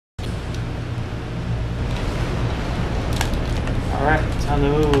Time to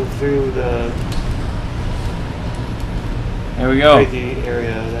move through the There we go. crazy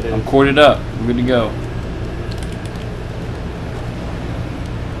area that is. I'm corded up. We're good to go.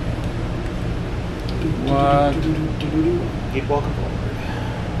 What? Keep walking forward.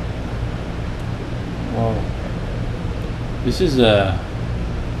 Whoa. This is a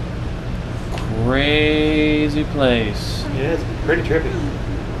crazy place. Yeah, it's pretty trippy.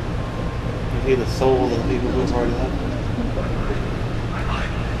 You see the souls of the people who've already left.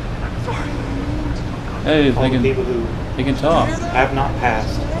 Hey, All the people who they can talk. have not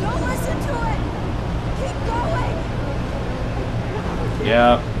passed. Don't listen to it. Keep going.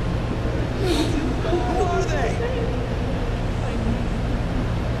 Yeah. Who are they?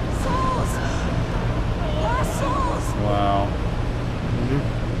 Souls. Lost souls. Wow.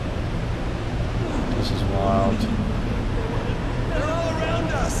 This is wild. They're all around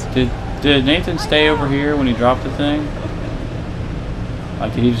us. Did Nathan stay over here when he dropped the thing?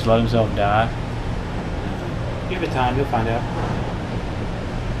 Like, did he just let himself die? Give it time, you'll find out.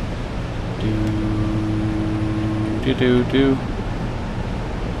 Do do do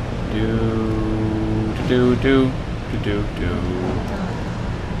do do do do do do.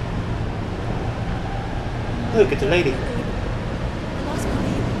 Look, it's a lady. I lost my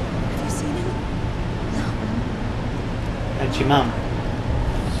baby. Have you seen him? No. That's your mom.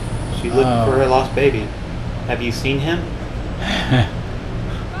 She's looking for her lost baby. Have you seen him?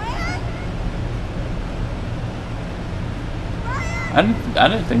 I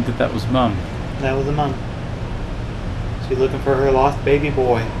didn't think that was Mom. That was the mom. She's looking for her lost baby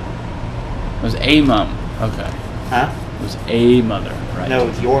boy. It was a mom. Okay. Huh? It was a mother, right? No,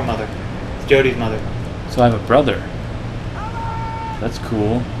 it's your mother. It's Jody's mother. So I have a brother. That's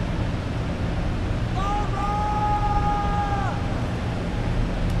cool.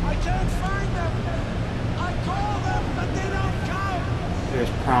 I can't find them. I call them, but they don't come.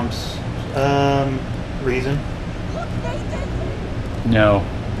 There's prompts. Reason. Look, Nathan. No.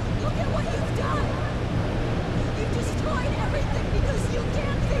 Look at what you've done. You've destroyed everything because you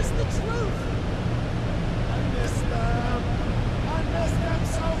can't face the truth. I miss them. I miss them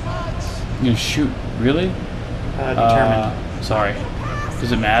so much. You gonna shoot? Really? Determined. Sorry.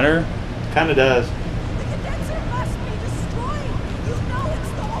 Does it matter? Kinda does. The condenser must be destroyed. You know it's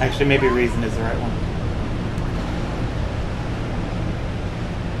the only Actually, maybe reason is the right one.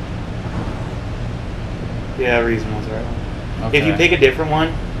 Yeah, reason was the right one. Okay. If you pick a different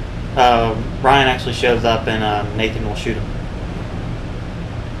one, Ryan actually shows up and Nathan will shoot him.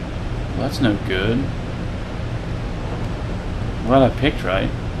 Well, that's no good. Well, I picked right.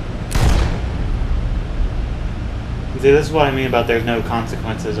 See, this is what I mean about there's no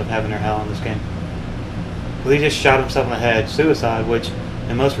consequences of heaven or hell in this game. Well, he just shot himself in the head, suicide, which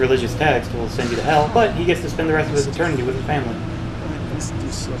in most religious texts will send you to hell, but he gets to spend the rest of his eternity with his family.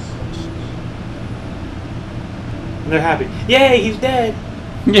 And they're happy. Yay, he's dead!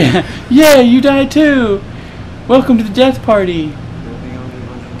 Yeah. Yeah, you died too. Welcome to the death party. You're the only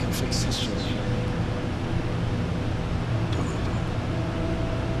one who can fix this situation.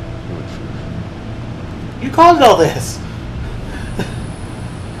 You caused all this!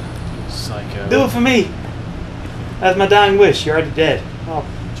 Psycho. Do it for me! That's my dying wish. You're already dead. Oh.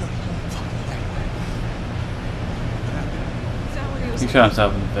 Is that what he was He shot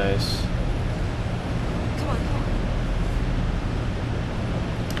himself in the face. Come on, come on.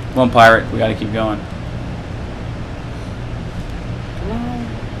 Come on, pirate. We gotta keep going. Come on.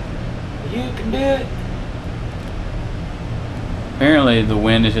 You can do it. Apparently, the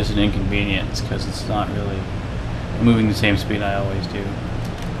wind is just an inconvenience because it's not really moving the same speed I always do.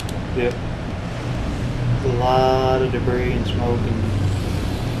 Yep. There's a lot of debris and smoke and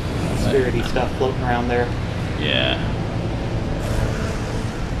spirity stuff floating around there. Yeah.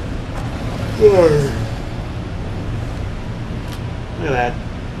 Look at that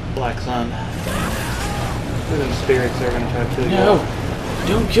black sun. Look at them spirits that are going to try to kill you. No!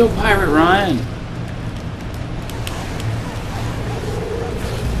 Don't kill Pirate Ryan!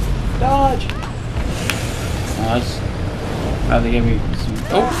 Dodge! That's... they gave me some...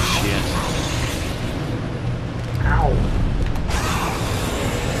 Oh, shit. Ow.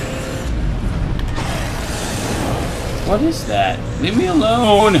 What is that? Leave me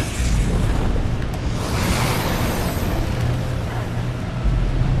alone!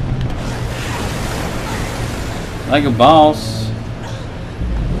 Like a boss.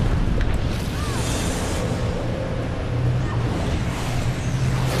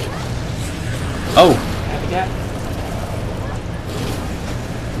 Oh! Happy cat?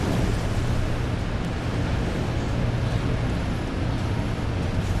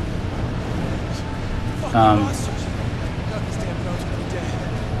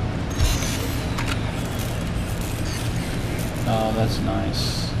 that's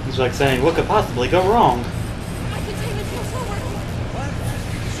nice. He's like saying, what could possibly go wrong? My containment fields not working. What?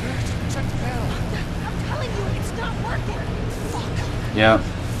 Sure. Check the panel. I'm telling you, it's not working. Fuck. Yeah.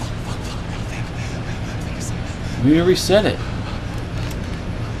 We need to reset it.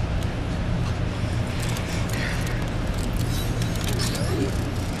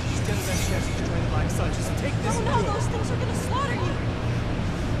 He's gonna let you destroy the life, son. Just take this. Oh no, those things are gonna slaughter you.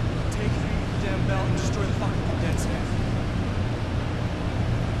 Take the damn belt and destroy the fucking condenser.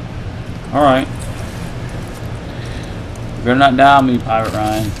 Alright. You better not die on me, Pirate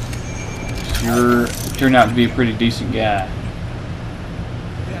Ryan. You turned out to be a pretty decent guy.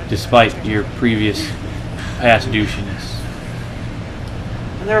 Despite your previous past douchiness.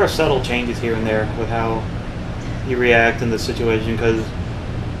 And there are subtle changes here and there with how you react in the situation, because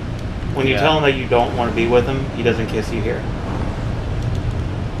when you tell him that you don't want to be with him, he doesn't kiss you here.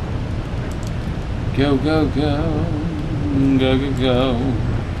 Go, go, go. Go, go, go.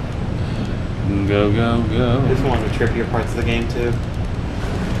 Go, go, go. It's one of the trippier parts of the game, too.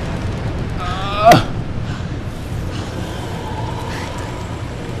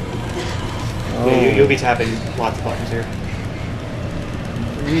 Yeah, you'll be tapping lots of buttons here.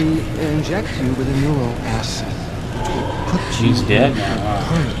 We inject you with a neural asset. She's dead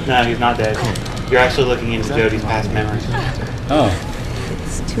now. No, he's not dead. You're actually looking into Jodie's past memories. Oh.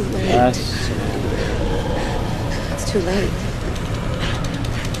 It's too late. That's... It's too late.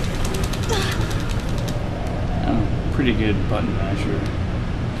 I'm a pretty good button masher.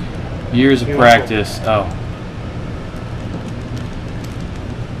 Years of practice. Oh.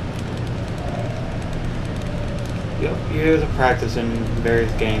 Yep, years of practice in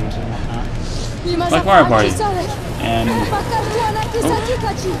various games and whatnot. Like Mario Party. And...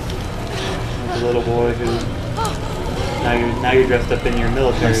 The little boy who... Now you're dressed up in your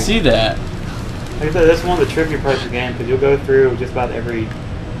military. I see that. Like I said, that's one of the trickier parts of the game, because you'll go through just about every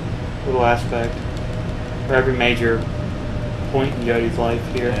little aspect, or every major point in Jodie's life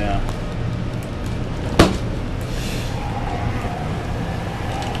here. Yeah.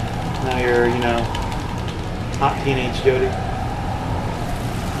 Now you're, you know, hot teenage Jodie.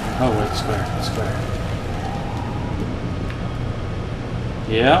 Oh, wait, square, square.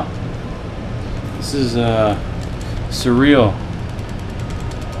 Yeah. This is, surreal.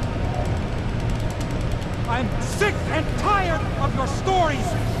 I'm sick and tired of your stories!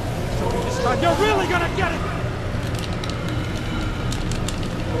 Show me this time you're really gonna get it!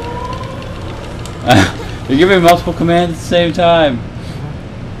 You're giving me multiple commands at the same time.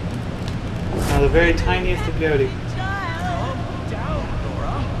 Now the very tiniest of Jodie. Child. Calm down,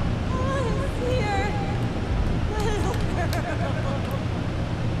 Nora. Oh, it's here. Little girl.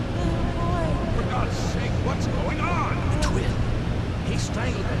 Little boy. For God's sake, what's going on? Twin. He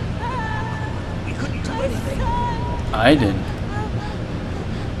strangled him. We couldn't do anything. Son. I didn't. I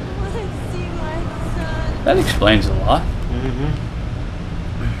want to see my son. That explains a lot. Mm-hmm.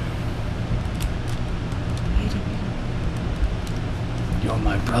 You're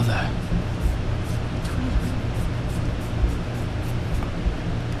my brother.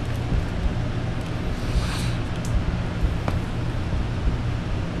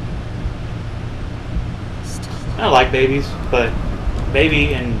 I don't like babies, but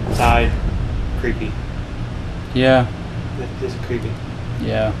baby inside, creepy. Yeah. It's creepy.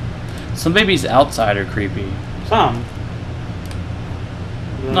 Yeah. Some babies outside are creepy. Some.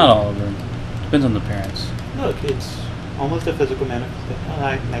 Not all of them. Depends on the parents. Look, it's almost a physical manifestation.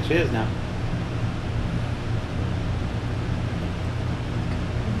 Well, it actually is now.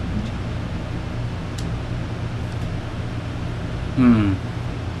 Hmm.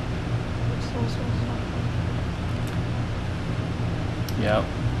 Yep.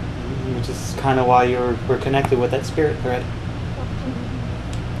 Which is kind of why we're connected with that spirit thread.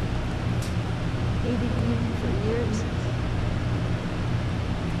 For years.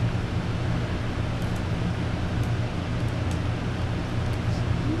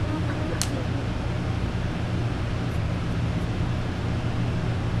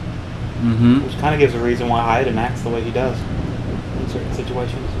 Mm-hmm. Which kind of gives a reason why Iden acts the way he does in certain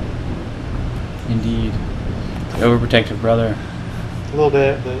situations. Indeed. The overprotective brother. A little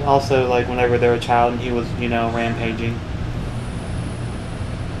bit, but also like whenever they were a child and he was, you know, rampaging.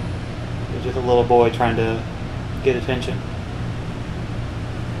 He was just a little boy trying to get attention.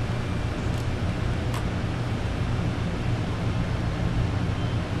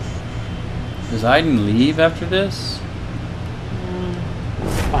 Does Aiden leave after this?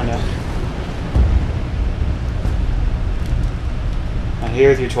 Let's find out. Now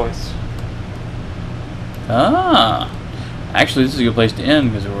here's your choice. Ah. Actually, this is a good place to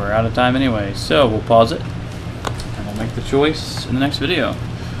end because we're out of time anyway. So we'll pause it, and we'll make the choice in the next video.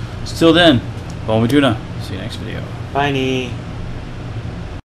 Still then, follow me tuna. See you next video. Bye, Nee.